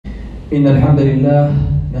إن الحمد لله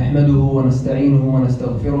نحمده ونستعينه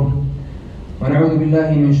ونستغفره ونعوذ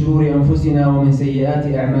بالله من شرور أنفسنا ومن سيئات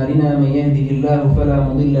أعمالنا. من يهده الله فلا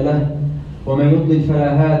مضل له ومن يضلل فلا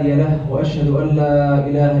هادي له، وأشهد أن لا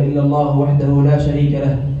إله إلا الله وحده لا شريك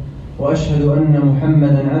له، وأشهد أن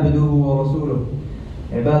محمدا عبده ورسوله.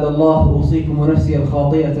 عباد الله، أوصيكم ونفسي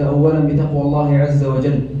الخاطئة أولا بتقوى الله عز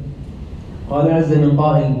وجل. قال عز من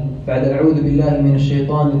قائل بعد أعوذ بالله من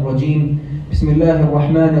الشيطان الرجيم: بسم الله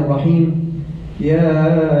الرحمن الرحيم. يا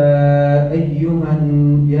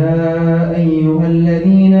أيها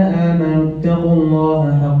الذين آمنوا اتقوا الله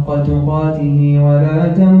حق تقاته ولا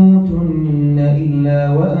تموتن إلا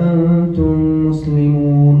وأنتم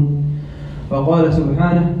مسلمون. وقال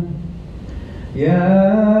سبحانه: يا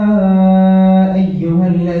أيها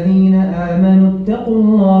الذين آمنوا اتقوا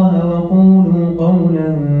الله وقولوا قولا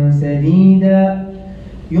سديدا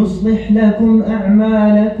يصلح لكم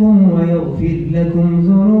أعمالكم ويغفر لكم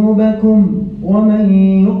ذنوبكم ومن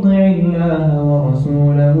يطع الله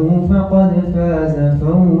ورسوله فقد فاز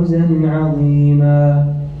فوزا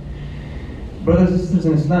عظيما. Brothers and sisters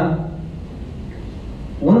in Islam,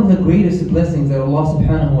 one of the greatest blessings that Allah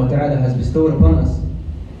subhanahu wa ta'ala has bestowed upon us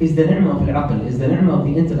is the ni'mah of al-aql, is the ni'mah of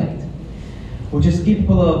the intellect, which is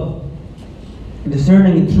capable of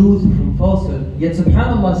discerning truth from falsehood. Yet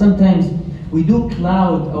subhanallah, sometimes we do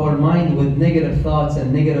cloud our mind with negative thoughts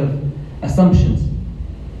and negative assumptions.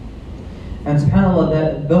 And subhanallah,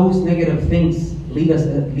 that those negative things lead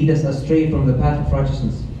us astray from the path of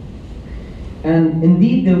righteousness. And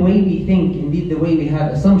indeed the way we think, indeed the way we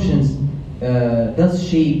have assumptions does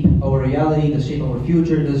shape our reality, does shape our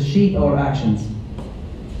future, does shape our actions.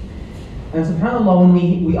 And subhanallah, when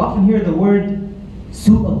we often hear the word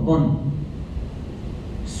su' al-dhann,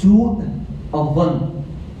 su' al-dhann,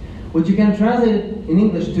 which you can translate in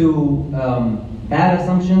English to bad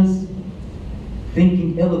assumptions,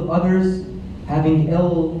 thinking ill of others, having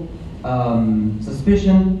ill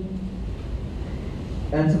suspicion,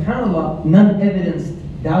 and subhanAllah, non-evidenced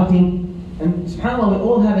doubting. And subhanAllah, we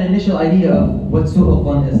all have an initial idea of what su'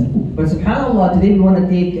 al-dhann is. But subhanAllah, today we want to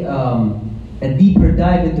take a deeper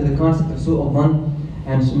dive into the concept of su' al-dhann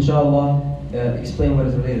and inshallah explain what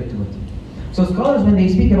is related to it. So scholars, when they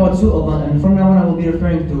speak about su' al-dhann, and from now on I will be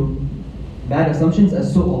referring to bad assumptions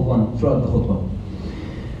as su' al-dhann throughout the khutbah.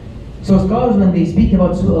 So scholars, when they speak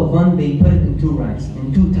about su' al-dhann, they put it in two ranks,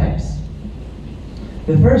 in two types.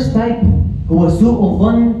 The first type, huwa su'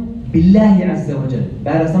 al-dhann billahi azza wa jal,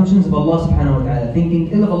 bad assumptions of Allah subhanahu wa ta'ala,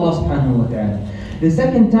 thinking ill of Allah subhanahu wa ta'ala. The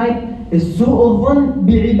second type is su' al-dhann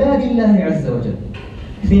bi'ibadillahi azza wa jal,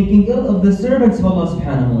 thinking ill of the servants of Allah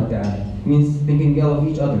subhanahu wa ta'ala, means thinking ill of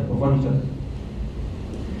each other, of one each other.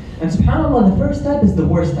 And subhanAllah, the first type is the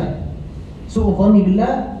worst type. سوء الظن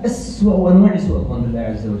بالله أسوأ أنواع سوء الظن بالله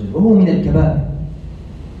عز وجل، وهو من الكبائر،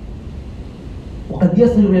 وقد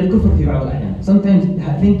يصل إلى الكفر في بعض الأحيان. Sometimes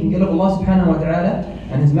thinking ill of Allah subhanahu wa ta'ala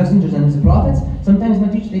and His messengers and His prophets sometimes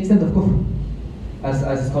might reach the extent of kufr,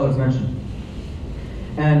 as scholars mention.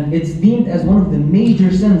 And it's deemed as one of the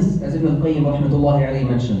major sins, as Ibn al-Qayyim rahmatullahi alayhi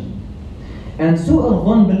mentioned. And سوء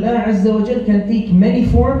الظن بالله عز وجل can take many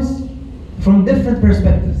forms from different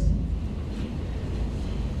perspectives.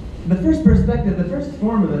 The first perspective, the first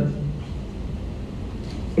form of it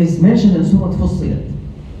is mentioned in Surah Fussilat.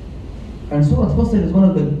 And Surah Fussilat is one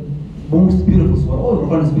of the most beautiful surah. All of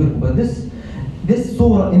Quran is beautiful, but this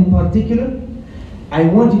surah in particular, I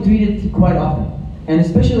want you to read it quite often. And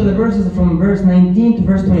especially the verses from verse 19 to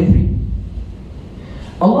verse 23.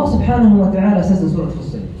 Allah subhanahu wa ta'ala says in Surah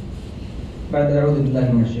Fussilat, بعد أعوذ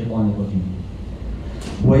بالله من الشيطان الرجيم: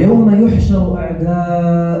 وَيَوْمَ يُحْشَرُ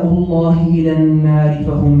أَعْدَاءُ اللَّهِ إِلَى النَّارِ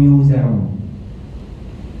فَهُمْ يُوزَعُونَ.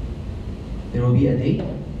 There will be a day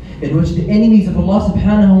in which the enemies of Allah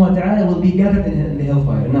subhanahu wa ta'ala will be gathered in the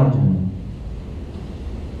hellfire, in Nar Jahannam.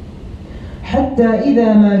 حَتَّى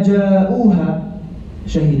إِذَا مَا جَاءُوهَا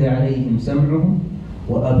شَهِدَ عَلَيْهِمْ سَمْعُهُمْ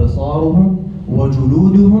وَأَبْصَارُهُمْ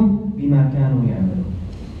وَجُلُودُهُمْ بِمَا كَانُوا يَعْمَلُونَ.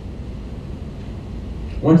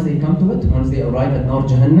 Once they come to it, once they arrive at Nar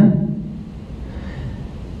Jahannam,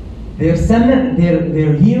 their sam',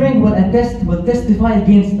 their hearing will testify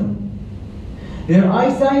against them. Their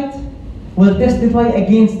eyesight will testify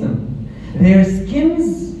against them. Their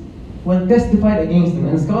skins will testify against them.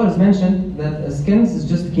 And scholars mention that skins is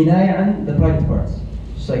just kinaya an the private parts.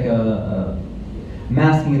 Just like a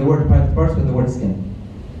masking the word private parts with the word skin.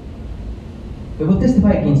 They will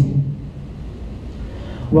testify against you.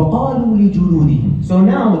 وَقَالُوا لِجُلُودِهِمْ. So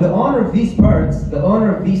now the owner of these parts, the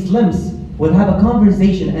owner of these limbs, will have a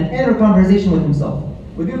conversation, an inner conversation with himself,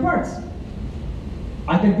 with your parts.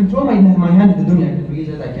 I can control my hand in the dunya, I can raise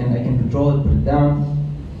it, I can control it, put it down.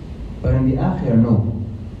 But in the akhirah, no.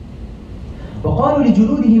 وقالوا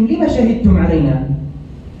لجلودهم لما شهدتم علينا.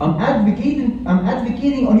 I'm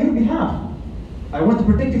advocating on your behalf. I want to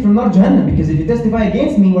protect you from Nar Jahannam, because if you testify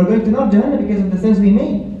against me, we're going to Nar Jahannam because of the sins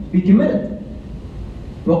we committed.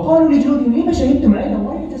 وقالوا لجلودهم لما شهدتم علينا.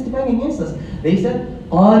 Why are you testifying against us? They said,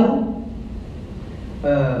 قالوا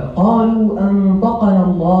أنطقنا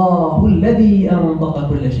الله الذي أنطق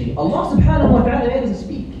كل شيء. Allah subhanahu wa ta'ala made us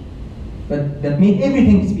speak, that made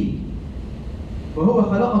everything speak. وهو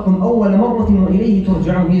خلقكم أول مرة وإليه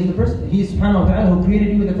ترجعون. He is subhanahu wa ta'ala who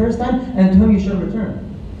created you the first time, and to whom you shall return.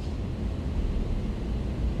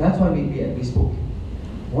 That's why we spoke.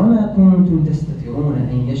 وما كنتم تستترون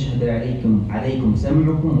أن يشهد عليكم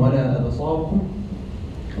سمعكم ولا أبصاركم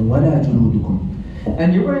ولا جلودكم.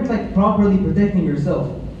 And you weren't like properly protecting yourself,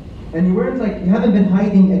 and you haven't been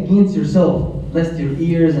hiding against yourself, lest your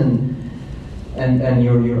ears and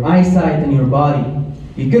your eyesight and your body.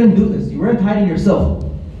 You couldn't do this. You weren't hiding yourself.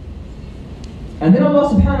 And then Allah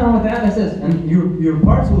subhanahu wa ta'ala says, and your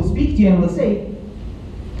parts will speak to you and will say,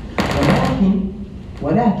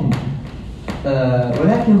 ولكن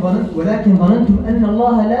ظننتم أن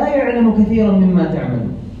الله لا يعلم كثيرا مما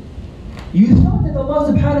تعملون. You thought that Allah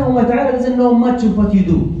subhanahu wa ta'ala doesn't know much of what you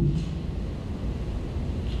do,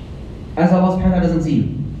 as Allah subhanahu wa ta'ala doesn't see you.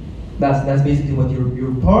 That's basically what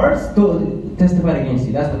your parts testified against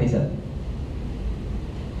you. That's what they said.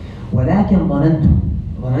 ولكن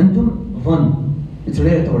ظن. It's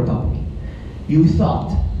related to our topic. You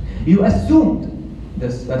thought, you assumed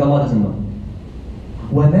this, that Allah doesn't know.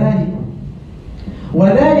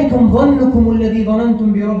 وذلكم ظنكم الذي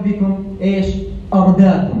ظننتم بربكم إيش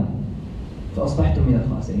أرداكم فأصبحتم من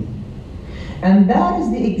الخاسرين. And that is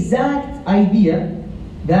the exact idea,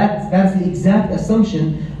 that's the exact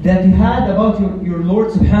assumption that you had about your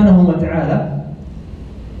Lord subhanahu wa ta'ala,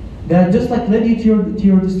 that just like led you to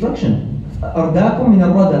your destruction. أرداكم من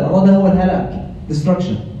الردى. الردى هو الهلاك,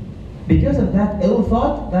 destruction. Because of that ill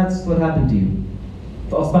thought, that's what happened to you.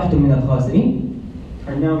 فأصبحتم من الخاسرين.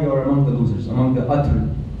 And now you are among the losers, among the utter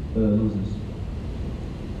losers.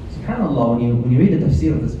 SubhanAllah, when you read the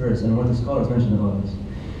tafsir of this verse and what the scholars mention about this,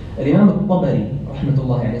 Al-Imam al-Tabari,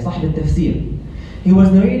 rahmatullahi alayhi, Sahib al-Tafsir, he was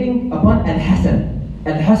narrating upon Al-Hasan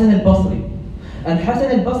al-Basri.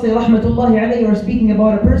 Al-Hasan al-Basri, rahmatullahi alayhi, are speaking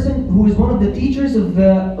about a person who is one of the teachers of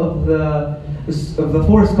the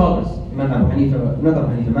four scholars, Imam Abu Hanifa,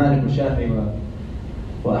 Malik, Shafi'i,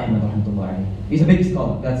 wa Ahmad, rahmatullahi alayhi. He's a big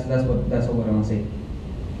scholar. That's what I want to say.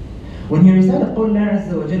 When he recited قول الله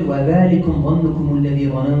عز وجل وذلكم ظنكم الذي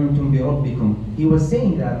ظننتم بربكم, he was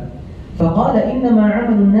saying that فقال إنما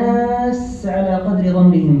عمل الناس على قدر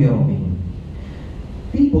ظنهم بربهم.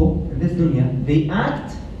 People in this dunya, they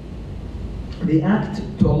act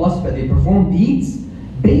to Allah subhanahu wa ta'ala, they perform deeds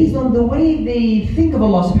based on the way they think of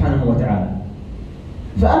Allah subhanahu wa ta'ala.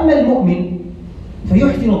 فأما المؤمن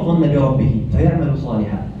فيحسن الظن بربه فيعمل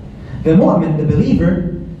صالحا. The mu'min, the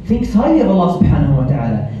believer, thinks highly of Allah subhanahu wa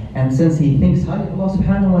ta'ala. And since he thinks highly of Allah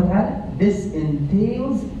subhanahu wa ta'ala, this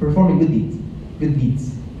entails performing good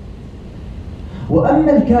deeds.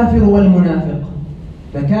 وَأَمَّا الْكَافِرُ وَالْمُنَافِقُ.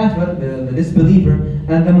 The kafir, the disbeliever,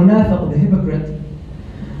 and the munafiq, the hypocrite,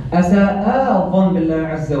 أَسَاءَا الظَّنْ بِاللَّهِ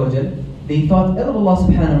عَزَّ وَجَلَّ. They thought ill of Allah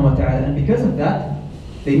subhanahu wa ta'ala, and because of that,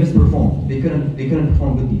 they misperformed. They couldn't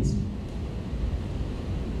perform good deeds.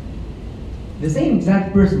 The same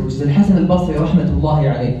exact person, which is Al-Hasan al-Basri, rahmatullahi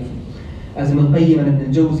alayhi, as Ibn al-Qayyim and Ibn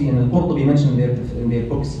al-Jawzi and al-Qurtubi mentioned in their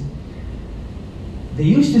books, they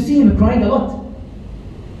used to see him crying a lot.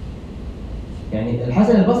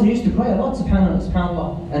 Al-Hasan al-Basri used to cry a lot,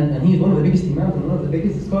 subhanallah. And he is one of the biggest imams and one of the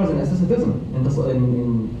biggest scholars in asceticism, in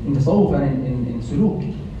tasawwuf and in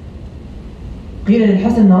suluk. قيل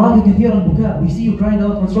للحسن نراك كثير البكاء. We see you crying a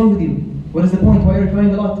lot. What's wrong with you? What is the point? Why are you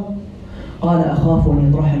crying a lot? قال أخاف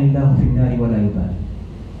أن يطرحني الله في النار ولا يبالي.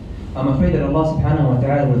 I'm afraid that Allah subhanahu wa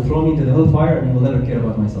ta'ala will throw me into the hellfire and He will never care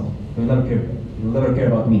about myself. He will never care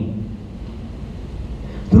about me.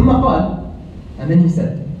 ثم قال, and then he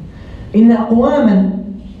said, إن أقواما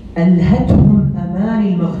ألهتهم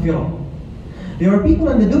أماني المغفرة. There are people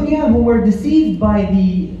in the dunya who were deceived by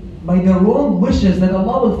the wrong wishes that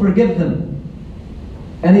Allah will forgive them.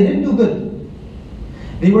 And they didn't do good.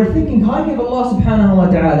 They were thinking highly of Allah subhanahu wa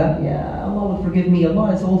ta'ala. Yeah, Allah will forgive me.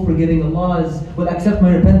 Allah is all forgiving. Allah will accept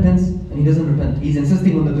my repentance. And He doesn't repent. He's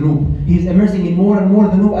insisting on the dhunub. He's immersing in more and more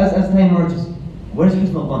dhunub as time marches. Where's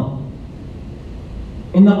حسن الظن?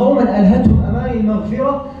 إن قوما ألهتهم أماني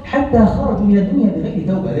المغفرة حتى خرجوا من الدنيا بغير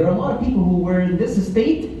توبة. There are a lot of people who were in this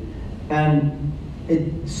state and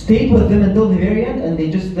it stayed with them until the very end, and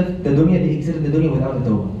they just left the dunya, they exited the dunya without a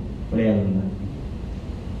tawbah.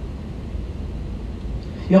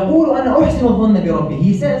 يقول أنا أحسن الظن بربي.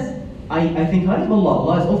 He says, I think highly of Allah.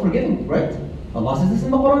 Allah is all forgiving, right? Allah says this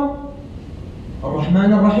in the Quran.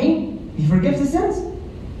 Ar-Rahman Ar-Rahim. He forgives the sins.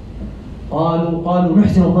 قالوا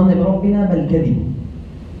نحسن الظن بربنا بل كذبوا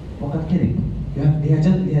وقد كذب.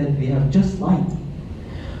 They have just lied.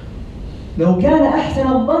 لو كان أحسن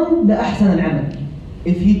الظن لأحسن العمل.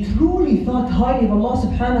 If he truly thought highly of Allah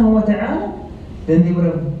subhanahu wa ta'ala, then they would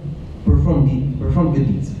have performed good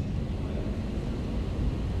deeds.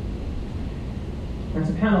 And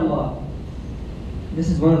subhanallah, this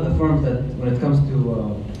is one of the forms that when it comes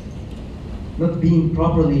to not being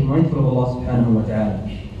properly mindful of Allah subhanahu wa ta'ala,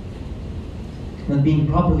 not being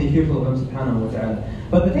properly fearful of Him subhanahu wa ta'ala.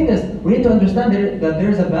 But the thing is, we need to understand that there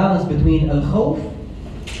is a balance between al-khawf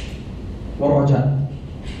wal-raja.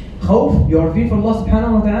 Khawf, you are fearful of Allah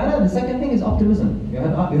subhanahu wa ta'ala. The second thing is optimism. You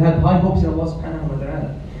have high hopes in Allah subhanahu wa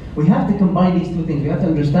ta'ala. We have to combine these two things. We have to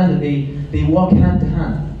understand that they walk hand to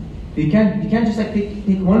hand. You can't just like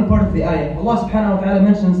take one part of the ayah. Allah subhanahu wa ta'ala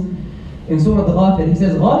mentions in Surah Ghafir, He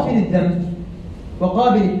says, غافر الذنب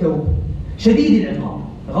وقابل التوب شديد العقاب.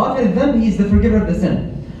 غافر الذنب, He is the forgiver of the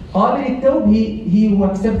sin. قابل التوب, he who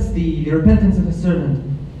accepts the repentance of His servant.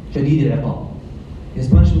 شديد العقاب. His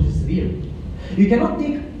punishment is severe. You cannot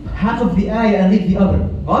take half of the ayah and leave the other.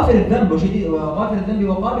 غافر الذنب وغافر الذنب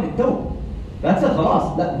وقابل التوب. That's it,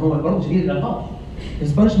 خلاص. لا, هو برضه شديد العقاب.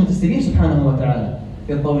 His punishment is severe سبحانه وتعالى.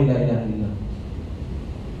 يطوي لا إله إلا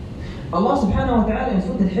Allah subhanahu wa ta'ala in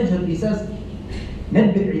Surah Al-Hijr, He says,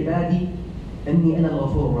 نبئ عبادي أني أنا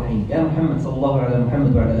الغفور الرحيم. يا محمد صلى الله على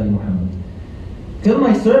محمد وعلى آل محمد. Tell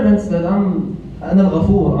my servants that I'm أنا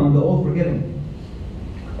الغفور, I'm the all forgiving,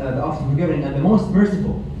 the often forgiving and the most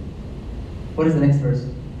merciful. What is the next verse?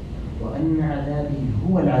 وأن عذابي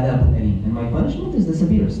هو العذاب الأليم. And my punishment is the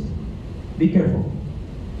severest. Be careful.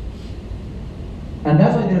 And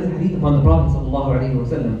that's why there is a hadith upon the Prophet sallallahu alaihi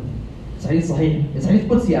wasallam. It's hadith sahih. It's hadith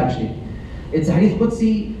Qudsi actually. It's a hadith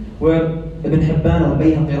Qudsi where Ibn Hibban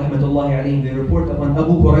al-Bayhaqi rahmatullahi alayhi, they report upon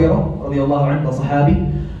Abu Hurairah radiyallahu anhu, the Sahabi.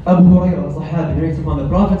 Abu Hurairah, the Sahabi, narrates upon the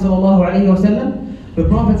Prophet sallallahu alaihi wasallam. The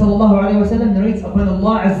Prophet sallallahu alaihi wasallam narrates upon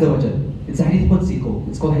Allah azza wa jal. It's a hadith Qudsi called.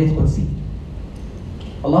 It's called hadith Qudsi.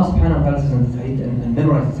 Allah subhanahu wa ta'ala says in this hadith and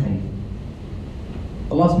memorize this hadith.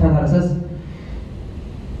 Allah subhanahu wa ta'ala says,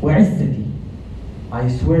 وَعِزَّتِي, I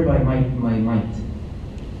swear by my might,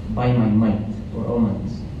 or all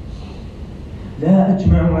might. لا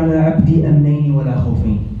أجمع على عبدي أمنين ولا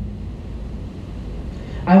خوفين.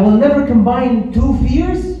 I will never combine two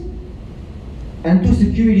fears and two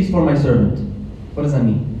securities for my servant. What does that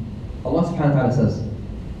mean? Allah subhanahu wa ta'ala says,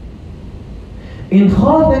 إن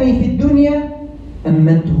خافني في الدنيا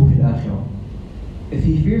أمنته في الآخرة. If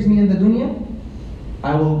he fears me in the dunya,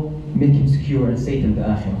 I will make him secure and safe in the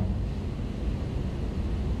akhirah.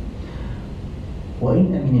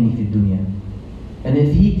 وإن أمنني في الدنيا. And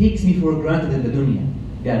if he takes me for granted in the dunya,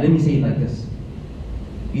 yeah, let me say it like this.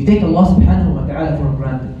 You take Allah subhanahu wa ta'ala for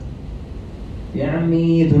granted. يا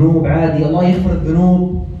عمي ذنوب عادي, Allah يغفر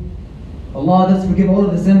الذنوب, Allah does forgive all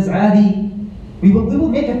of the sins عادي. We will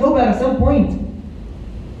make a tawbah at some point.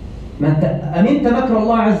 أمنت مكر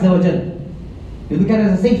الله عز وجل. You look at it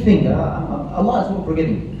as a safe thing. Allah is all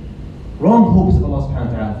forgiving. Wrong hopes of Allah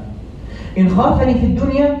subhanahu wa ta'ala. إن خافني في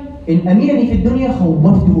الدنيا إن أمينني في الدنيا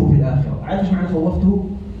خوفته في الآخرة. عارف ايش معنى خوفته؟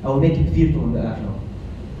 أو make him fearful in the آخرة.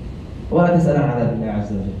 ولا تسأل عن عذاب الله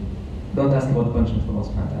عز وجل. Don't ask about the punishment of Allah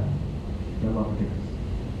subhanahu wa ta'ala. May Allah protect us.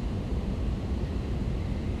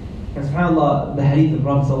 And subhanAllah, the hadith of the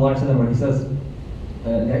Prophet sallallahu alaihi wasallam where he says,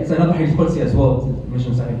 it's another hadith Qudsi as well, it's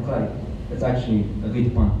mentioned Sahih Bukhari. It's actually agreed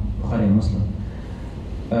upon, Bukhari and Muslim.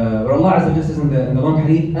 Where Allah Azza wa Jalla says in the long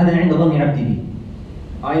hadith, أنا عند ظن عبدي بي.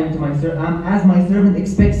 I am to my servant, as my servant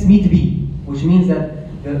expects me to be, which means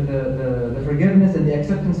that the forgiveness and the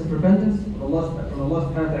acceptance of repentance from Allah subhanahu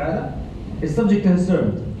wa ta'ala is subject to His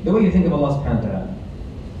servant, the way you think of Allah subhanahu wa ta'ala.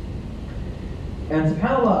 And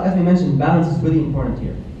subhanAllah, as we mentioned, balance is really important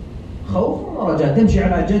here. خوف ورجاء, تمشي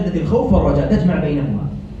على جادة الخوف والرجاء, تجمع بينهما.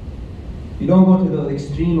 You don't go to the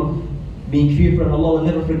extreme of being fearful and Allah will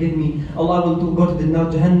never forgive me, Allah will go to the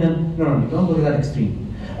Jahannam. No, you don't go to that extreme.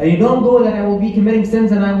 And you don't go that I will be committing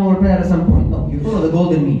sins and I will repent at some point. No, you follow the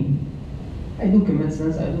golden mean. I do commit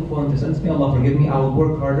sins, I do fall into sins, may Allah forgive me, I will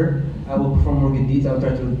work harder, I will perform more good deeds, I will try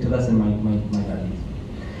to lessen my bad deeds.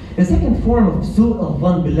 The second form of su'al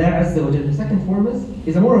dhan billah azza wa jalla, the second form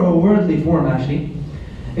is a more of a worldly form actually,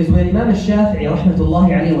 is when Imam al-Shafi'i rahmatullahi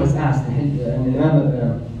alayhi was asked, and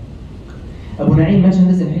Imam Abu Na'im mentioned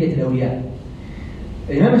this in Hilyat al-Awliya.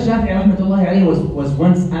 Imam al-Shafi'i rahmatullahi alayhi was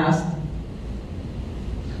once asked,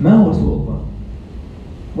 ما هو سوء الظن?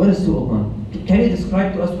 What is سوء الظن? Can you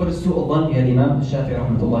describe to us what is سوء الظن, Ya Imam al-Shafi'i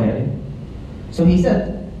rahmatullahi alayhi? So he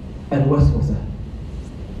said, Al-waswasa.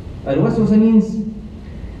 Al-waswasa means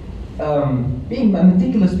being a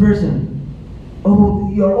meticulous person. Oh,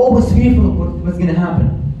 you're always fearful of what's going to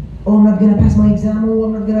happen. Oh, I'm not going to pass my exam. Oh,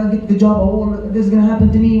 I'm not going to get the job. Oh, this is going to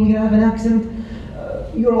happen to me. We're going to have an accident.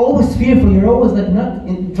 You're always fearful. You're always like not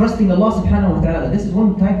trusting Allah subhanahu wa ta'ala. This is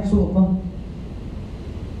one type of su'u dhann.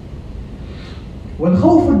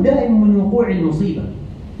 والخوف الدائم من وقوع المصيبة.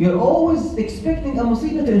 You're always expecting a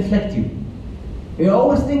musibah to inflict you. You're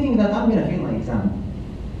always thinking that I'm going to fail my exam.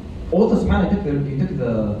 Allah subhanahu wa ta'ala, you took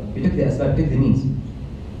the asbab, you took the means.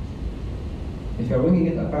 If you're winging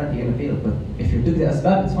it, apparently you're going to fail. But if you took the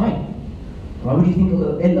asbab, it's fine. Why would you think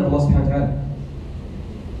ill of Allah subhanahu wa ta'ala?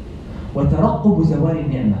 وَتَرَقُّبُ زَوَالِ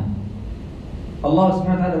النِّعْمَةِ. Allah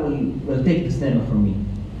subhanahu wa ta'ala will take this ni'mah from me.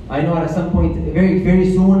 I know at some point, very,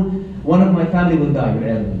 very soon, one of my family will die.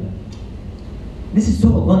 This is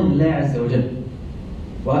su'u dhann Allah azza wa jal.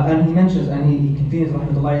 And he mentions, and he continues,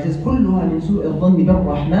 rahmatullah, he says, كُلُّهَا مِن سُوءِ الظَّنِّ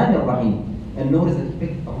بِالرَّحْمَنِ الرَّحِيمِ. And notice that he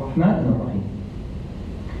picked Ar-Rahman and Ar-Rahim.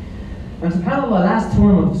 And subhanAllah, last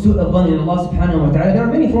form of su'u dhann in Allah subhanahu wa ta'ala, there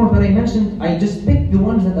are many forms that I mentioned. I just picked the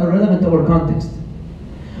ones that are relevant to our context,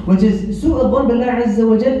 which is su'u dhann billah azza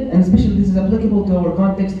wa jal, and especially this is applicable to our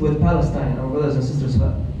context with Palestine, our brothers and sisters,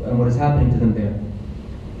 and what is happening to them there.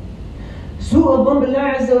 Su'u dhann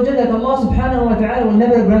billah azza wa jal, that Allah subhanahu wa ta'ala will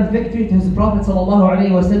never grant victory to His Prophet sallallahu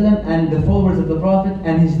alayhi wa sallam and the followers of the Prophet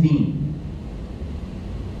and his deen.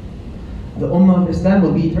 The Ummah of Islam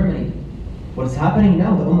will be terminated. What's happening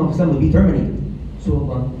now, the Ummah of Islam will be terminated. Su'u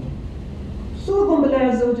dhann. Su'u dhann billah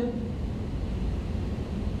azza wa jal.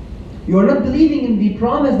 You are not believing in the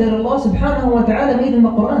promise that Allah subhanahu wa ta'ala made in the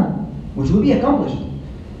Quran, which will be accomplished.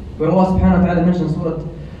 Where Allah subhanahu wa ta'ala mentions Surah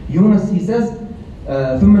Yunus, He says,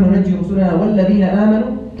 ثم ننجي رسلنا والذين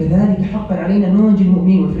آمنوا كذلك حقا علينا ننجي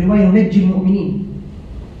المؤمنين وفي رواية ننجي المؤمنين.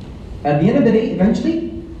 At the end of the day,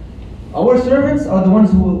 eventually, our servants are the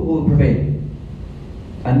ones who will prevail.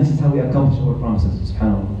 And this is how we accomplish our promises,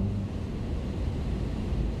 subhanAllah.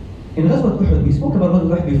 In Ghazwat Uhud, we spoke about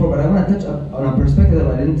Ghazwat Uhud before, but I want to touch on a perspective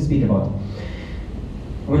that I didn't speak about.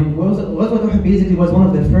 When Ghazwat Uhud basically was one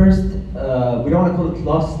of the first, we don't want to call it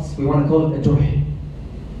lusts, we want to call it a jurh.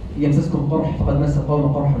 يمسسكم قرح فقد مس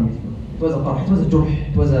قوم قرح مثله. It was a qarh, it was a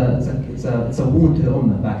jurh, it's a wound to the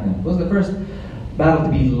ummah back then. It was the first battle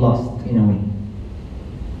to be lost in a way.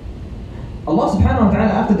 Allah subhanahu wa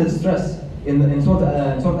ta'ala, after the distress, in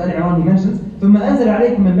Surah Al-Imran, He mentions, ثم أنزل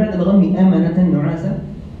عليكم من بعد الغم أمنة نعاسا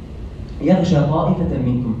يغشى طائفة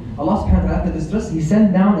منكم. Allah subhanahu wa ta'ala, after distress, He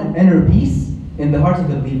sent down an inner peace in the hearts of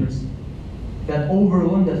the believers that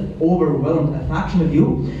overwhelmed a faction of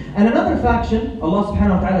you. And another faction, Allah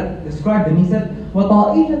subhanahu wa ta'ala described them. He said,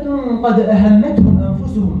 وَطَائِفَةٌ قَدْ أَهَمَّتْهُمْ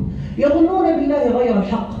أَنفُسُهُمْ يَظُنُّونَ بِاللَّهِ غَيْرَ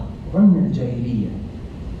الْحَقِّ ظَنَّ الْجَاهِلِيَّةِ.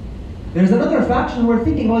 There's another faction who were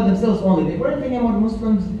thinking about themselves only. They weren't thinking about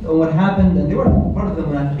Muslims or what happened, and they were part of the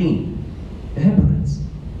munafiqeen, the hypocrites.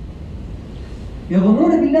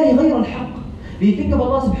 يَظُنُّونَ بِاللَّهِ غَيْرَ الْحَقِّ. They think of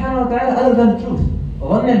Allah subhanahu wa ta'ala other than the truth.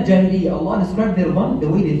 ظَنَّ الْجَاهِلِيَّةِ. Allah described their dhann, the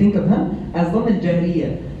way they think of Him, as ظَنَّ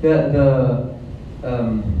الْجَاهِلِيَّةِ.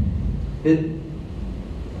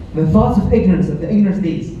 The thoughts of ignorance, of the ignorance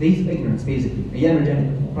days of ignorance, basically. أيام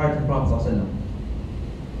الجاهلية, prior to the Prophet ﷺ.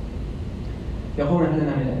 يقولون هل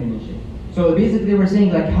لنا من الأمر من شيء. So basically we're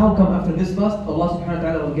saying, like, how come after this lust, Allah subhanahu wa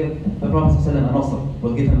ta'ala will give the Prophet ﷺ a nasr,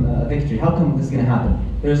 will give him a victory? How come this is going to happen?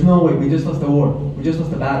 There's no way, we just lost a war, we just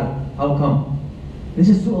lost a battle. How come? This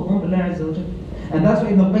is su'u dhann billah azza wa jal. And that's why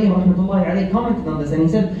Ibn al-Qayyim rahmatullahi alayhi commented on this, and he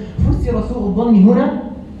said, فسر سوء الظن هنا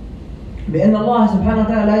بأن الله سبحانه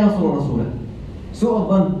وتعالى لا ينصر رسوله. Su'u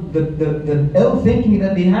dhann, the ill thinking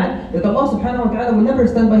that they had, that Allah subhanahu wa ta'ala will never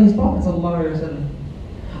stand by His Prophet sallallahu alayhi wa sallam.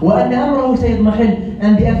 وأن أمره سيضمحل,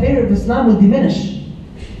 and the affair of Islam will diminish.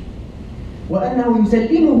 وأنه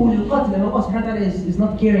يسلمه للقتل, and Allah subhanahu wa ta'ala is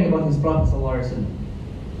not caring about His Prophet sallallahu alayhi wa sallam.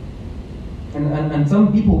 And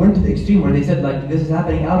some people went to the extreme where they said, like, this is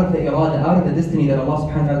happening out of the irada, out of the destiny that Allah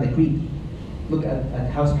subhanahu wa ta'ala decreed. Look at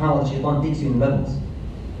how subhanAllah the shaitan takes you in levels.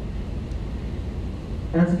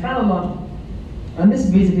 And subhanAllah, and this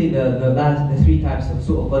is basically the three types of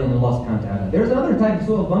su'u dhann in Allah subhanahu wa ta'ala. There's another type of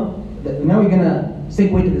su'u dhann, now we're going to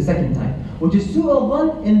segue to the second type, which is su'u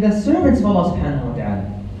dhann in the servants of Allah subhanahu wa ta'ala.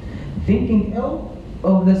 Thinking ill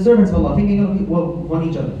of the servants of Allah, thinking ill of one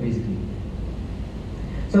each other, basically.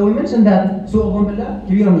 So we mentioned that su'u dhann billah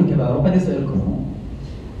kabira min kabair wa qad yas'al al-kufr.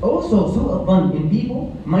 Also, su'u dhann in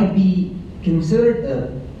people might be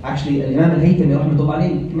considered, actually Imam al-Haythami rahmatullah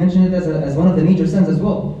alayhi mentioned it as one of the major sins as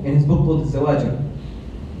well in his book called Al-Zawajir.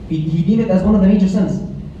 He deemed it as one of the major sins.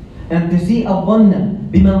 And to see al-dhanna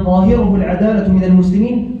بمن ظاهره العدالة من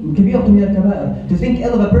المسلمين كبيرة من الكبائر. To think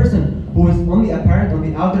ill of a person who is only apparent on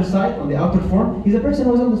the outer side, on the outer form, he's a person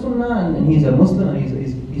who is on the sunnah and he's a Muslim and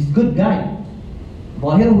he's a good guy.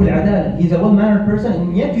 ظاهره العدالة. He's a well-mannered person,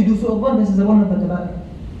 and yet you do سوء الظن. This is a one of the kaba'ir.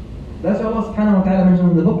 That's why Allah subhanahu wa ta'ala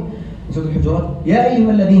mentioned in the book, in Surah Al-Hujurat, يا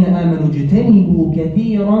أيها الذين آمنوا اجتنبوا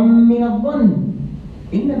كثيرا من الظن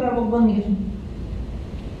إن بعض الظن إثم.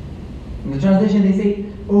 In the translation they say,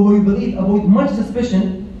 oh, who you believe, avoid much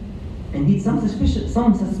suspicion. Indeed, some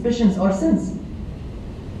suspicions are sins.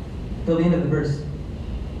 Till the end of the verse.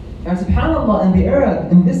 And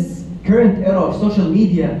subhanAllah, in this current era of social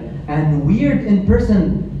media and weird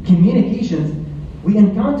in-person communications, we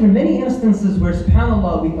encounter many instances where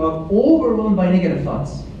subhanAllah, we are overwhelmed by negative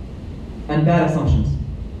thoughts and bad assumptions.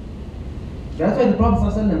 That's why the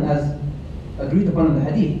Prophet ﷺ, as agreed upon in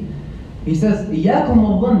the hadith, he says, إِيَّاكُمْ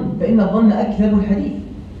وَالظَّنِّ فَإِنَّ الظَّنَّ أَكْذَبُ الْحَدِيثِ.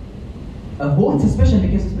 Avoid suspicion,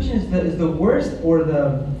 because suspicion is the worst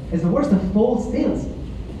of false tales.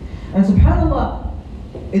 And subhanAllah,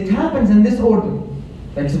 it happens in this order.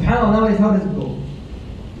 Like subhanAllah, nowadays, how does it go?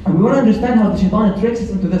 And we want to understand how the shaitan tricks us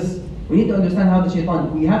into this. We need to understand how the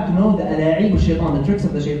shaitan, we have to know the ala'ib of shaitan, the tricks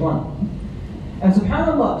of the shaitan. And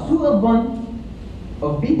subhanAllah, su'u al-dhan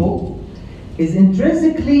of people is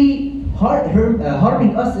intrinsically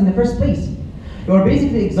harming us in the first place. You are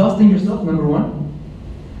basically exhausting yourself, number one.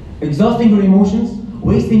 Exhausting your emotions,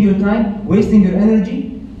 wasting your time, wasting your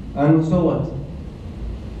energy, and so what?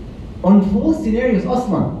 On false scenarios,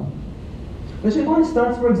 aslan. The shaitan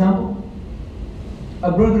starts, for example,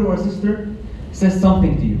 a brother or a sister says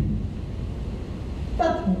something to you.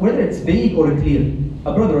 That, whether it's vague or clear,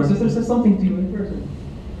 a brother or a sister says something to you in person.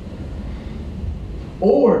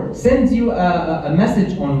 Or sends you a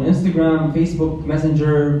message on Instagram, Facebook,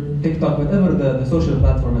 Messenger, TikTok, whatever the social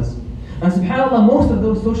platform is. And subhanAllah, most of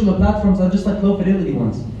those social platforms are just like low fidelity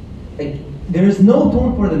ones. Like, there is no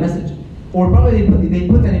tone for the message. Or probably they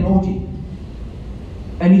put an emoji.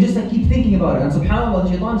 And you just like keep thinking about it. And subhanAllah,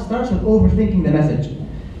 the shaitan starts with overthinking the message.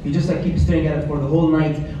 You just like keep staring at it for the whole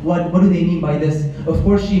night. What do they mean by this? Of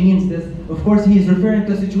course she means this. Of course he is referring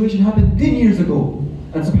to a situation happened 10 years ago.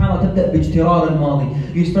 And subhanAllah, تبدأ باجترار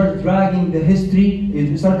الماضي. You start dragging the history,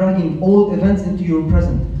 you start dragging old events into your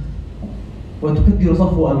present. وتكدر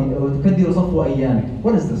صفو أيامك.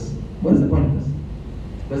 What is this? What is the point of this?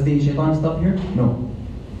 Does the shaitan stop here? No.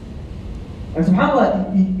 And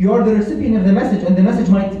subhanAllah, you are the recipient of the message, and the message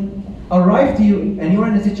might arrive to you, and you are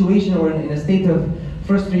in a situation or in a state of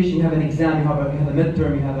frustration. You have an exam, you have a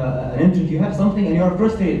midterm, you have an interview, you have something, and you are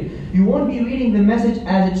frustrated. You won't be reading the message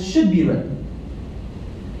as it should be read.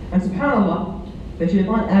 And subhanAllah, the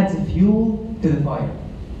shaitan adds fuel to the fire.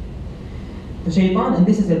 The shaitan, and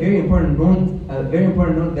this is a very important note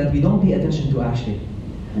that we don't pay attention to actually.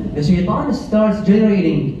 The shaitan starts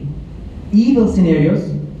generating evil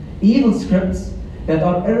scenarios, evil scripts that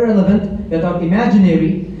are irrelevant, that are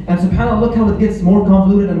imaginary, and subhanAllah, look how it gets more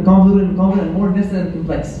convoluted and more nested and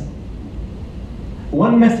complex.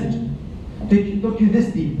 One message took you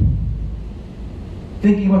this deep,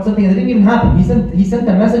 thinking about something that didn't even happen. He sent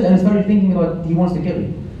a message and started thinking about he wants to kill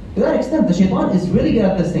you. To that extent, the shaitan is really good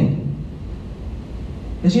at this thing.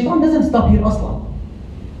 The shaitan doesn't stop here aslan.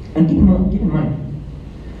 And keep in mind,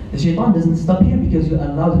 the shaitan doesn't stop here because you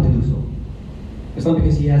allowed him to do so. It's not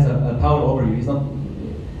because he has a power over you. He's not,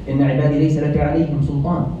 إِنَّ عِبَادِي لَيْسَ لَكَ عَلَيْهِمْ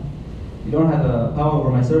سُلْطَانٌ. You don't have a power over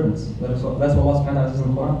my servants. That's what Allah subhanahu wa ta'ala says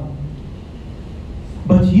in the Quran.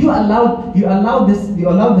 But you allowed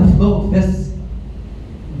the flow of this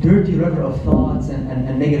dirty river of thoughts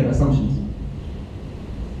and negative assumptions.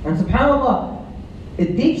 And subhanAllah,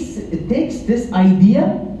 it takes this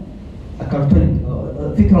idea, a cartoonic,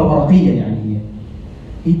 فكرة ورقية يعني,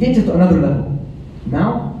 he takes it to another level.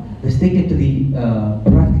 Now, let's take it to the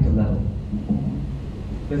practical level.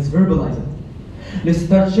 Let's verbalize it. Let's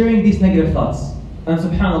start sharing these negative thoughts. And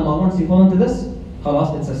subhanAllah, once you fall into this,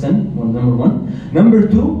 khalas, it's a sin, number one. Number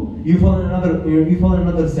two, you fall in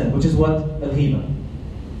another sin, which is what? Al-ghiba.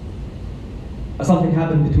 Something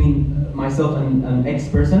happened between myself and an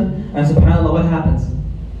ex-person, and subhanAllah, what happens?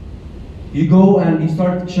 You go and you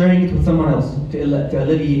start sharing it with someone else to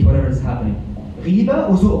alleviate whatever is happening. Ghiba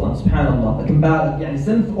wa su'an, subhanAllah. يعني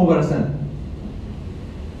sin over a sin.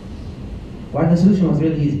 Why the solution was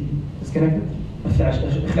really easy. It's connected.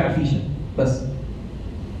 بس.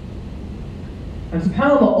 And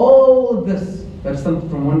subhanAllah, all of this that stems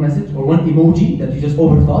from one message or one emoji that you just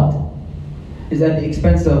overthought is at the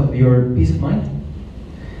expense of your peace of mind,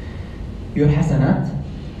 your hasanat,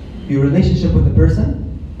 your relationship with the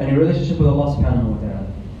person, and your relationship with Allah subhanahu wa ta'ala.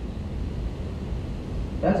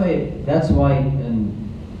 That's why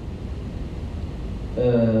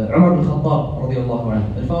Umar bin Khattab radiallahu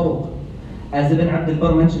anhu, al-Faruq, As Ibn Abd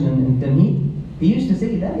al-Barr mentioned in Tamheed, he used to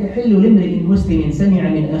say, لا يحل لامرئ مسلم سمع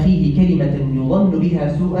من أخيه كلمة يظن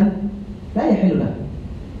بها سوءا لا يحل له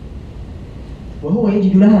وهو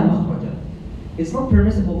يجد لها مخرجا. It's not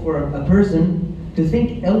permissible for a person to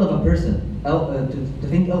think ill of a person, to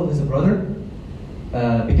think ill of his brother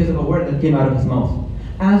because of a word that came out of his mouth,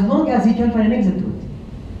 as long as he can find an exit to it.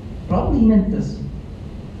 Probably he meant this.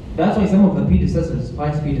 That's why some of the predecessors,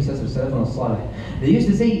 pious predecessors, Salaf al-Salih, they used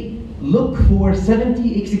to say, look for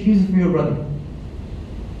 70 excuses for your brother.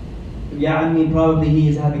 Yeah, I mean, probably he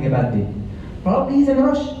is having a bad day. Probably he's in a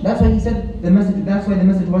rush. That's why he said the message. That's why the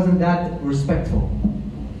message wasn't that respectful.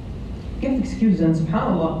 Give excuses, and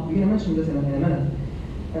subhanAllah, we're going to mention this in a minute.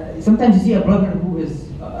 Sometimes you see a brother who is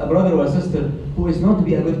a brother or a sister who is known to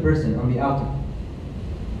be a good person on the outer.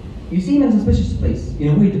 You see him in a suspicious place, in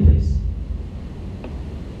a weird place.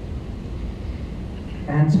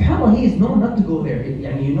 And subhanAllah, he is known not to go there.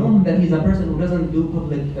 You know him that he's a person who doesn't do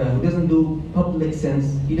public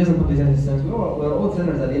sins. He doesn't publicize his sins. We're all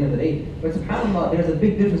sinners at the end of the day. But subhanAllah, there's a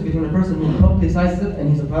big difference between a person who publicizes it and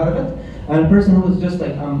he's a proud of it, and a person who is just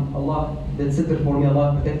like, Allah did sit there for me,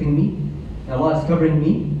 Allah is protecting me, and Allah is covering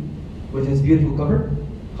me with His beautiful cover.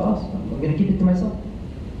 Khalas, I'm going to keep it to myself.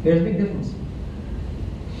 There's a big difference.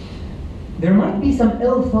 There might be some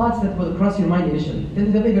ill thoughts that will cross your mind initially.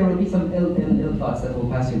 There will be some ill thoughts that will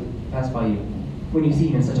pass by you when you see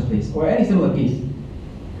him in such a place, or any similar case.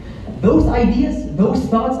 Those ideas, those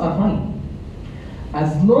thoughts are fine,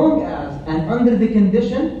 as long as and under the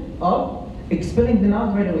condition of expelling them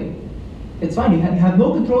out right away. It's fine. You have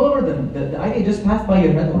no control over them. The idea just passed by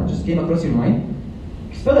your head or just came across your mind.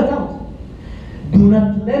 Expel it out. Do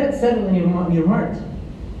not let it settle in your heart,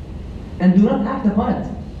 and do not act upon it.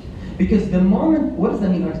 Because the moment, what does that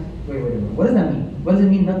mean? Wait a minute. What does that mean? What does it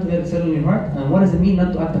mean not to let it settle in your heart? And what does it mean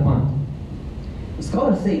not to act upon it? The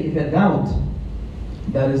scholars say if a doubt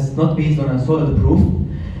that is not based on a solid proof,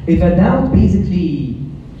 if a doubt basically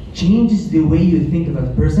changes the way you think of a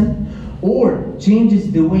person, or changes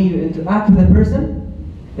the way you interact with a person,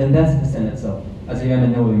 then that's the sin itself. As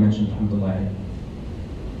Imam al-Nawawi mentioned, alhamdulillah.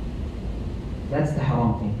 That's the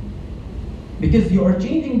haram thing. Because you are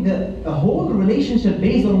changing a whole relationship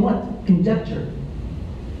based on what? Conjecture.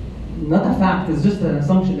 Not a fact, it's just an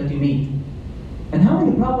assumption that you made. And how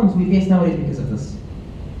many problems we face nowadays because of this?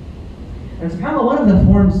 And subhanAllah, one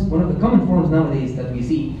of the common forms nowadays that we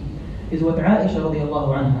see is what Aisha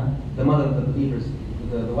radiallahu anha, the mother of the believers,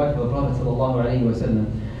 the wife of the Prophet sallallahu alayhi wa sallam,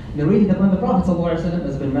 narrated that when the Prophet sallallahu alayhi wa sallam,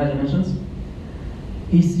 as Ibn Majah mentions,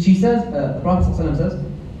 she says, the Prophet sallallahu alayhi wa sallam says,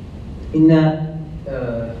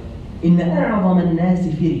 إن أعظم الناس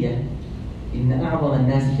فرية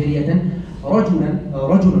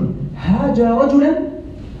رجل هاج رجلا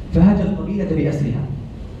فهاج القبيلة بأسرها.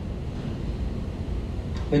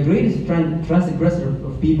 The greatest transgressor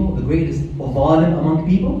of people, the greatest zalim among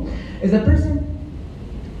people, is a person,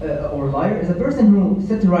 or liar, is a person who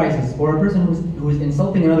satirizes, or a person who is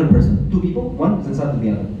insulting another person. Two people, one is insulting the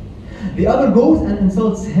other. The other goes and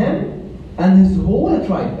insults him and his whole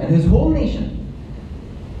tribe and his whole nation.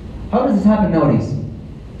 How does this happen nowadays?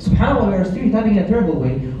 SubhanAllah, we are stereotyping in a terrible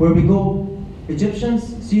way, where we go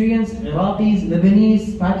Egyptians, Syrians, Iraqis,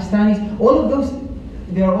 Lebanese, Pakistanis, all of those,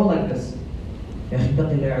 they are all like this.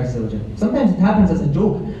 Sometimes it happens as a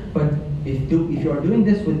joke, but if you are doing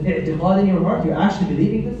this with i'tiqad in your heart, you're actually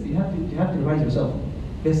believing this, you have to revise yourself.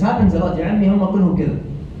 This happens a lot.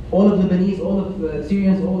 All of Lebanese, all of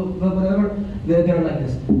Syrians, all of whatever, they're like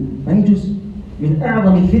this.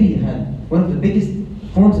 One of the biggest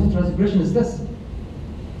forms of transgression is this.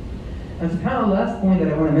 And subhanAllah, the last point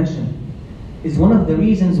that I want to mention is one of the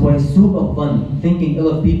reasons why su' al-dhann, thinking ill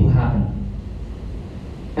of people, happen.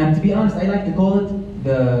 And to be honest, I like to call it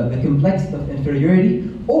the complex of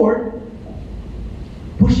inferiority, or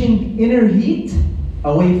pushing inner heat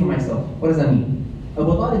away from myself. What does that mean?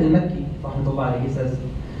 Abu Talib al-Makki, rahmatullah alayhi, says,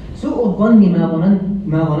 su' al-dhanni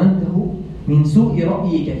ma dhanantahu min su'i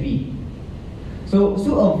ra'yika fihi. So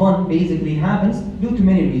su' al-dhann basically happens due to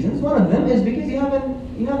many reasons. One of them is because you have a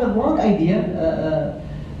wrong idea,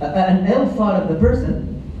 an ill thought of the person.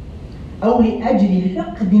 أو لأجل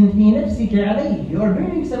حقد في نفسك عليه. You are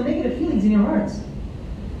bearing some negative feelings in your hearts.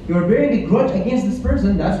 You are bearing a grudge against this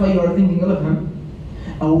person. That's why you are thinking ill of him.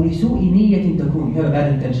 أو لسوء نية تكون. You have a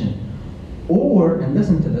bad intention. Or, and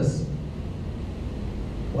listen to this,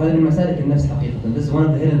 وهذا من مسالك النفس حقيقة. This is one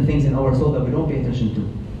of the hidden things in our soul that we don't pay attention to.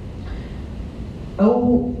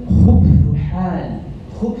 أو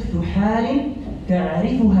خبث حال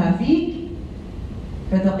تعرفها فيك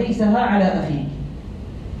فتقيسها على أخيك.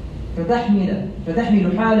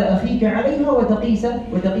 فتحمل حال أخيك عليها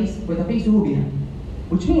وتقيسه بها.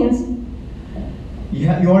 Which means,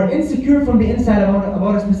 You are insecure from the inside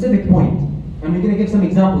about a specific point. And we're going to give some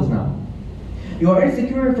examples now. You are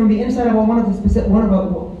insecure from the inside about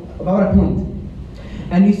about a point.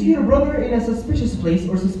 And you see your brother in a suspicious place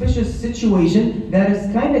or suspicious situation that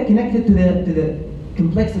is kind of connected to the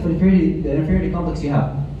complex of inferiority complex you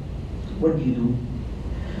have. What do?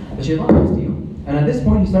 The shaitan comes to you. And at this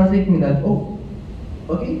point you start thinking that, oh,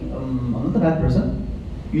 okay, I'm not a bad person.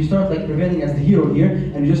 You start like prevailing as the hero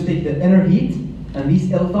here, and you just take the inner heat and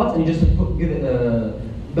these ill thoughts and you just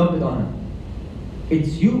dump it on him.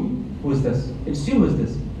 It's you who is this. It's you who is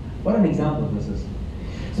this. What an example of this is.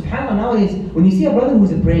 SubhanAllah, nowadays, when you see a brother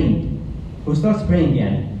who's praying, who starts praying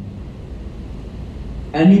again,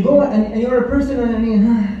 and you go and you're a person and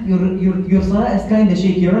your salah is kind of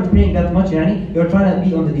shaky, you're not praying that much, you're trying to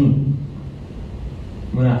be on the deen.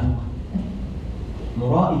 Munafiq.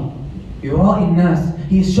 Mura'i. Yura'i الناس.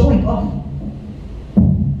 He is showing off.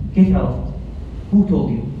 كيف عرفت? Who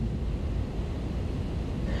told you?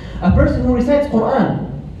 A person who recites Quran.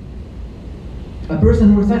 A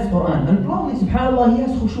person who recites Quran, and probably, subhanAllah, he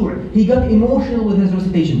has khushu'. He got emotional with his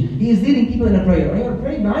recitation. He is leading people in a prayer. Or you're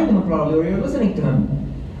praying behind him probably, or you're listening to him.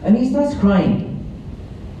 And he starts crying.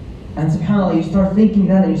 And subhanAllah, you start thinking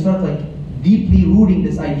that, and you start like deeply rooting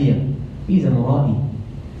this idea. He's a mura'i.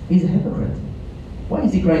 He's a hypocrite. Why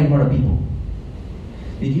is he crying in front of people?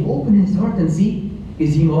 Did he open his heart and see,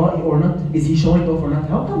 is he mura'i or not? Is he showing off or not?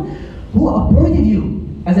 How come? Who appointed you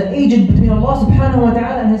as an agent between Allah subhanahu wa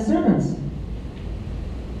ta'ala and his servants?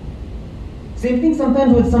 Same thing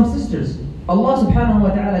sometimes with some sisters. Allah subhanahu wa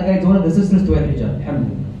ta'ala guides one of the sisters to wear hijab.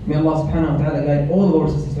 Alhamdulillah. May Allah subhanahu wa ta'ala guide all of our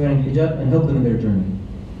sisters to wearing hijab and help them in their journey.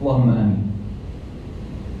 Allahumma ameen.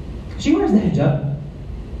 She wears the hijab.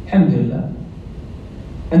 Alhamdulillah.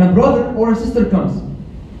 And a brother or a sister comes.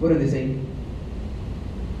 What do they say?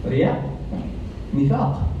 Riya?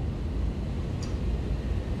 Nifaq.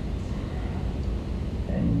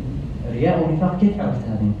 رياء ونفاق كيف عرفت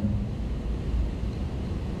هذا أنت؟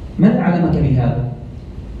 من أعلمك بهذا؟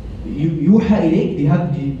 يوحى إليك?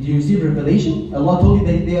 Do you receive revelation? Allah told you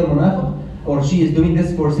that they are munafiq, or she is doing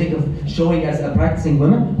this for sake of showing as a practicing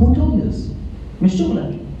woman? Who told you this? مش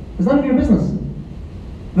شغلك. It's none of your business.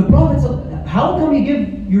 The Prophet, how come you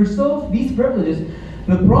give yourself these privileges?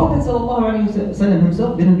 The Prophet ﷺ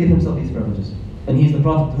himself didn't give himself these privileges. And he is the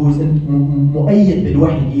Prophet who is mu'ayyad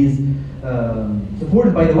bil-wahy. He is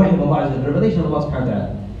supported by the wahy of Allah, the revelation of Allah subhanahu wa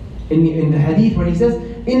ta'ala. In the hadith where he says,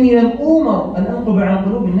 إِنِّي لَمْ أُمَرْ أَنْ أَنْقُبَ عَنْ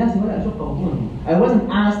قُلُوبِ النَّاسِ وَلَا أَشُقَّ بُطُونَهُمْ. I wasn't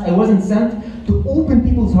asked, I wasn't sent to open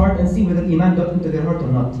people's heart and see whether iman got into their heart or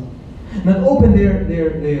not. Not open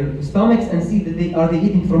their stomachs and see that are they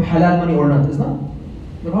eating from halal money or not. It's not.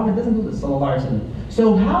 The Prophet doesn't do this, sallallahu alaihi wasallam.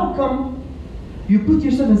 So how come you put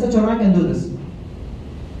yourself in such a rank and do this?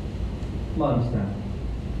 Allah understand.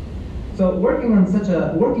 So working on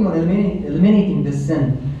eliminating this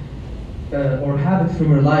sin or habit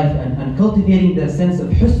from your life and cultivating the sense of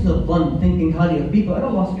husn al-dhan, thinking highly of people, and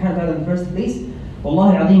Allah subhanahu wa ta'ala in the first place,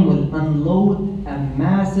 Wallahi al-azim will unload a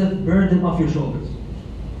massive burden off your shoulders.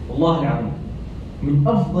 Wallahi al-azim. من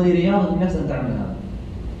أفضل رياضة النفس أن تعمل هذا.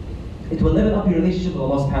 It will level up your relationship with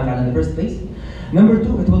Allah subhanahu wa ta'ala in the first place. Number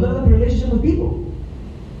two, it will level up your relationship with people.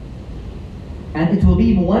 And it will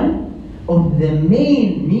be one of the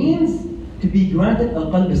main means to be granted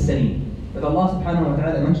al-qalb al-salim, that Allah subhanahu wa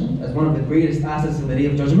ta'ala mentioned as one of the greatest assets in the day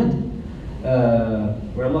of judgment,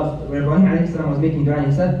 where Ibrahim alayhi salam was making dua and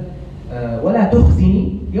he said, وَلَا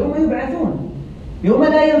تُخْزِنِي يَوْمَ يُبْعَثُونَ يَوْمَ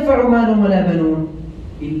لَا يَنْفَعُ مَالٌ وَلَا بَنُونَ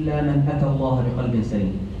إِلَّا مَنْ أَتَى اللَّهَ بِقَلْبٍ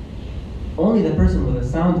سَلِيمٍ. Only the person with a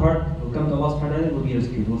sound heart who come to Allah subhanahu wa ta'ala will be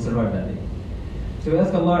rescued, will survive that day. So we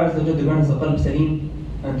ask Allah Azza wa Jalla to grant us a qalb salim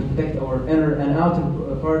and to protect our inner and outer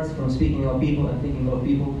parts from speaking of people and thinking of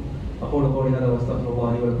people. أقول قولي هذا وأستغفر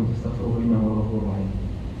الله لي ولكم فاستغفروه إنه هو الغفور الرحيم.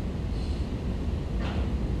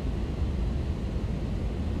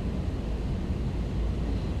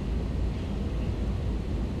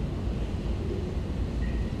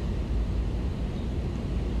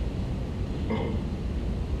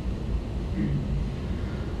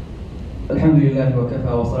 الحمد لله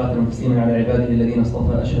وكفى وصلاة وتسليما على عباده الذين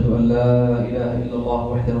اصطفى. أشهد أن لا إله إلا الله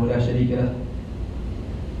وحده لا شريك له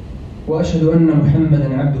وأشهد أن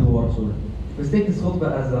محمدا عبده ورسوله. Let's take this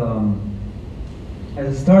khutbah as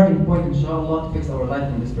a starting point, inshallah, to fix our life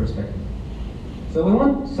in this perspective. So we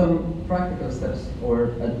want some practical steps or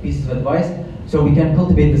pieces of advice so we can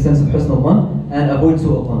cultivate the sense of husn al-dhan and avoid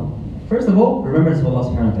su' al-dhan. First of all, remembrance of Allah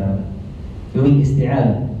subhanahu wa ta'ala. Doing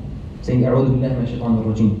isti'ala, saying a'udhu billahi minash shaitanir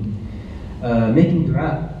rajim. Making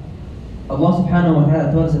dua. Allah subhanahu wa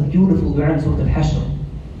ta'ala taught us a beautiful dua in Surah Al-Hashr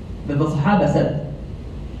that the Sahaba said,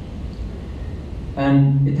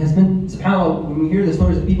 And it has been, subhanAllah, when we hear the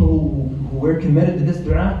stories of people who were committed to this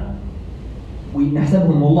dua,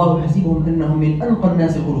 نحسبهم والله حسيبهم أنهم من أنقى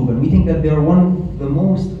الناس قلوبا. We think that they are one of the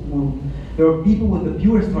most, they are people with the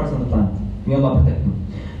purest hearts on the planet. May Allah protect them.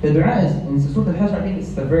 The dua is, in Surah Al-Hajj, I think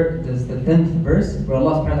it's the 10th verse, where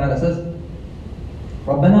Allah subhanahu wa ta'ala says,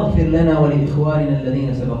 ربنا اغفر لنا ولإخواننا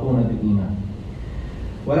الذين سبقونا بالإيمان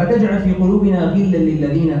ولا تجعل في قلوبنا غلا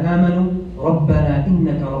للذين آمنوا ربنا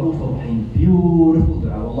إنك رؤوف رحيم. Beautiful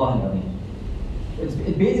dua, والله العظيم.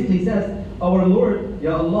 It basically says, our Lord,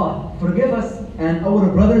 Ya Allah, forgive us and our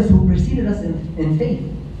brothers who preceded us in faith.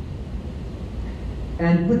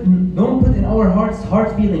 And don't put in our hearts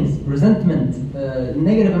hard feelings, resentment,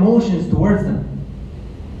 negative emotions towards them.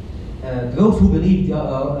 To those who believed,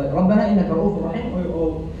 رَبَّنَا إِنَّكَ رَؤُوفٌ رَحِيمٌ,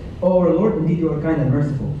 oh our Lord, indeed you are kind and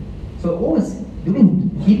merciful. So always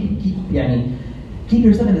keep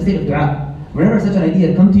yourself in the state of dua. Whenever such an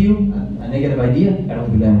idea comes to you, a negative idea,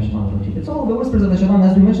 it's all the whispers of the shaitan,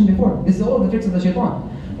 as we mentioned before. This is all the tricks of the shaitan.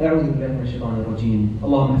 أعوذ بالله من الشيطان الرجيم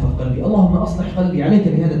اللهم احفظ قلبي اللهم أصلح قلبي. عليك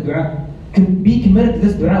بهذا الدعاء. Be committed to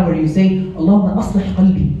this dua where you say اللهم أصلح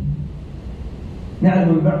قلبي. نعلم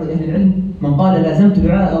من بعض أهل العلم من قال لازمت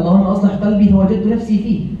دعاء اللهم أصلح قلبي فوجدت نفسي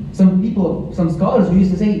فيه. Some scholars who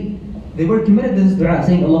used to say they were committed to this dua,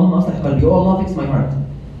 saying اللهم أصلح قلبي, oh Allah, fix my heart.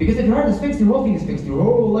 Because if your heart is fixed, your whole thing is fixed, your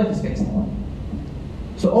whole life is fixed.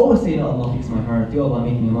 So always say, Ya Allah, fix my heart. Ya Allah,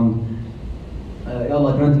 make me among. Ya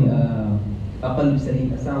Allah, grant me a qalb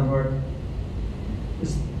salim, a sound heart.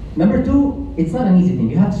 Number two, it's not an easy thing.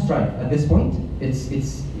 You have to strive. At this point, it's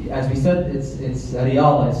as we said, it's a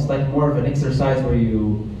riyada. It's like more of an exercise where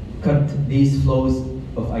you cut these flows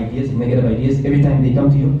of ideas, negative ideas, every time they come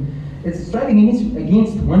to you. It's striving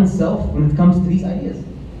against oneself when it comes to these ideas.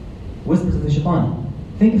 Whispers of the shaitan.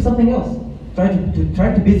 Think of something else. Try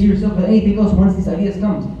to busy yourself with anything else once these ideas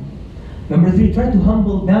come. Number three, try to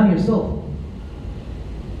humble down yourself.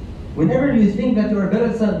 Whenever you think that you are better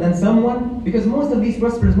than someone, because most of these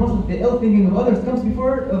whispers, most of the ill thinking of others comes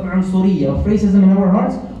before of unsuriyya, of racism in our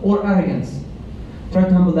hearts, or arrogance. Try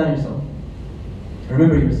to humble down yourself.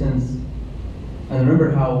 Remember your sins, and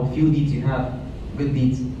remember how few deeds you have, good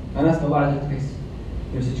deeds, and ask Allah to fix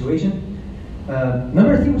your situation.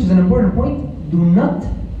 Number three, which is an important point, do not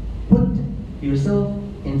put yourself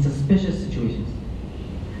in suspicious situations.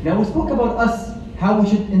 Now we spoke about us, how we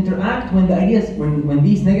should interact when the ideas, when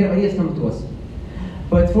these negative ideas come to us.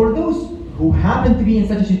 But for those who happen to be in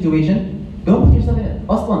such a situation, don't put yourself in it.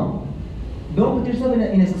 Aslan, don't put yourself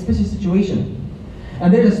in a suspicious situation.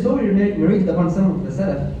 And there's a story narrated upon some of the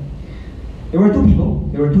Salaf. There were two people,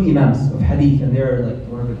 there were two imams of hadith, and they're like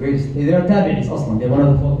one of the greatest, they are tabi'is aslan, they're one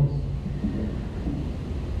of the followers.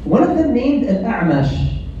 One of them named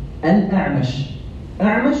Al-A'mash. Al-A'mash.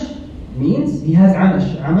 A'mash means he has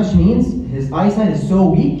amash. Amash means his eyesight is so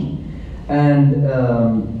weak and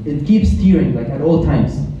it keeps steering like at all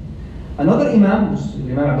times. Another imam, which is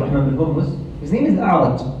Imam Abdul Rahman bin Hurmuz, his name is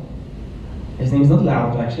A'raj. His name is not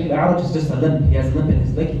Al-A'raj actually. Al-A'raj is just a limp. He has a limp in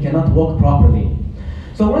his leg. He cannot walk properly.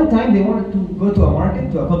 So one time they wanted to go to a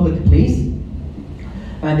market, to a public place,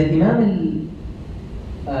 and the Imam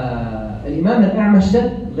Al-A'mash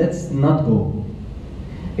said, let's not go.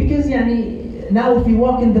 Because now if we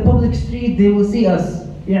walk in the public street, they will see us.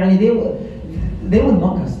 They will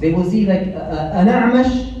mock us. They will see like an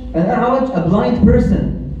A'mash, an A'raj, a blind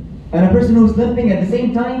person, and a person who's limping at the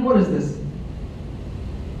same time. What is this?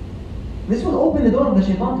 This will open the door of the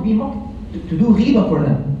shaitan to be mocked, to do ghiba for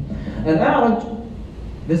them. And A'raj,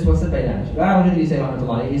 this was said by A'raj. A'raj usually say,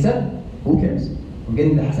 rahmatullah, he said, who cares? I'm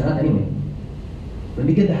getting the hasanat anyway. Let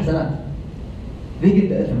me get the hasanat. They get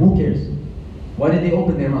the ithm, who cares? Why did they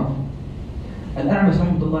open their mouth? Al-A'mash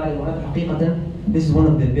rahmatullah alayhi, this is one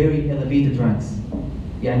of the very elevated ranks.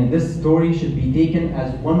 This story should be taken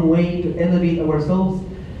as one way to elevate ourselves.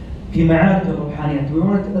 We want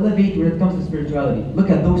to elevate when it comes to spirituality. Look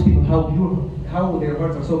at those people, how pure, how their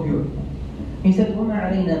hearts are so pure. He said, وَمَا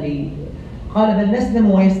عَلَيْنَا بِي قَالَ بَلْ نَسْلَمُ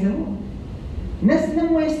وَيَسْلَمُونَ نَسْلَمُ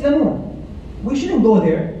وَيَسْلَمُونَ. We shouldn't go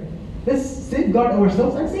there. Let's safeguard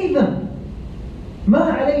ourselves and save them. مَا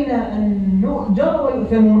عَلَيْنَا أَن نُؤْجَرَ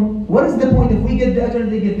وَيُؤْثَمُونَ. What is the point if we get the ajr,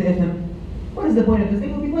 they get the ithm? What is the point of this? They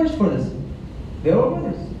will be punished for this. They are our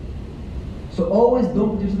brothers. So always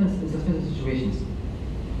don't put yourself in suspicious situations.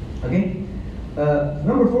 Okay?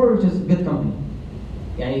 Number 4, which is good company.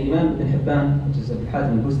 Imam Ibn Hibban, which is Abu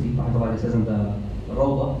Hatim al-Busti, says in the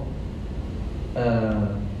Rawdah,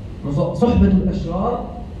 صحبة الأشرار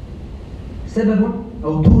سبب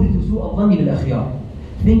أو تورث سوء الظن بالأخيار.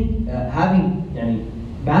 Think having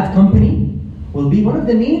bad company will be one of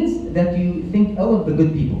the means that you think ill of the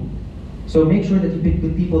good people. So make sure that you pick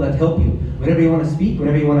good people that help you. Whenever you want to speak,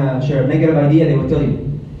 whenever you want to share a negative idea, they will tell you,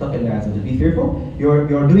 be fearful.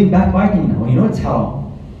 You're doing backbiting now. You know it's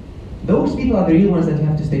haram. Those people are the real ones that you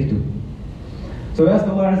have to stick to. So we ask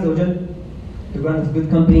Allah Azza wa Jal to grant us good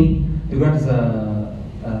company, to grant us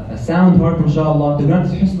a sound heart, inshallah, to grant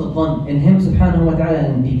us husn al-dhan in Him subhanahu wa ta'ala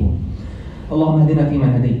and in people. اللهم اهدنا فيمن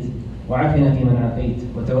هديت وعافنا فيمن عافيت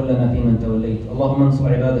وتولنا فيمن توليت اللهم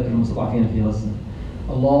انصر عبادك المستضعفين في غزة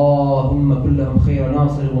اللهم كن لهم خير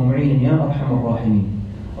ناصر ومعين يا أرحم الراحمين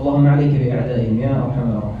اللهم عليك بأعدائهم يا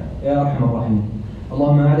أرحم الراحمين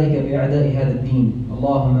اللهم عليك بأعداء هذا الدين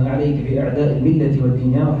اللهم عليك بأعداء الملة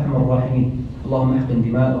والدين يا أرحم الراحمين اللهم احقن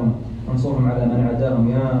دماءهم وانصرهم على من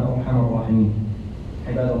عاداهم يا أرحم الراحمين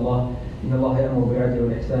عباد الله إن الله يأمر بالعدل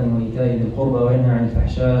والإحسان وإيتاء ذي القربى وينهى عن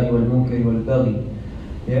الفحشاء والمنكر والبغي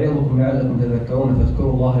يعظكم لعلكم تذكرون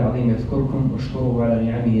فاذكروا الله العظيم يذكركم واشكروه على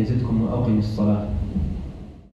نعمه يزدكم وأقيموا الصلاة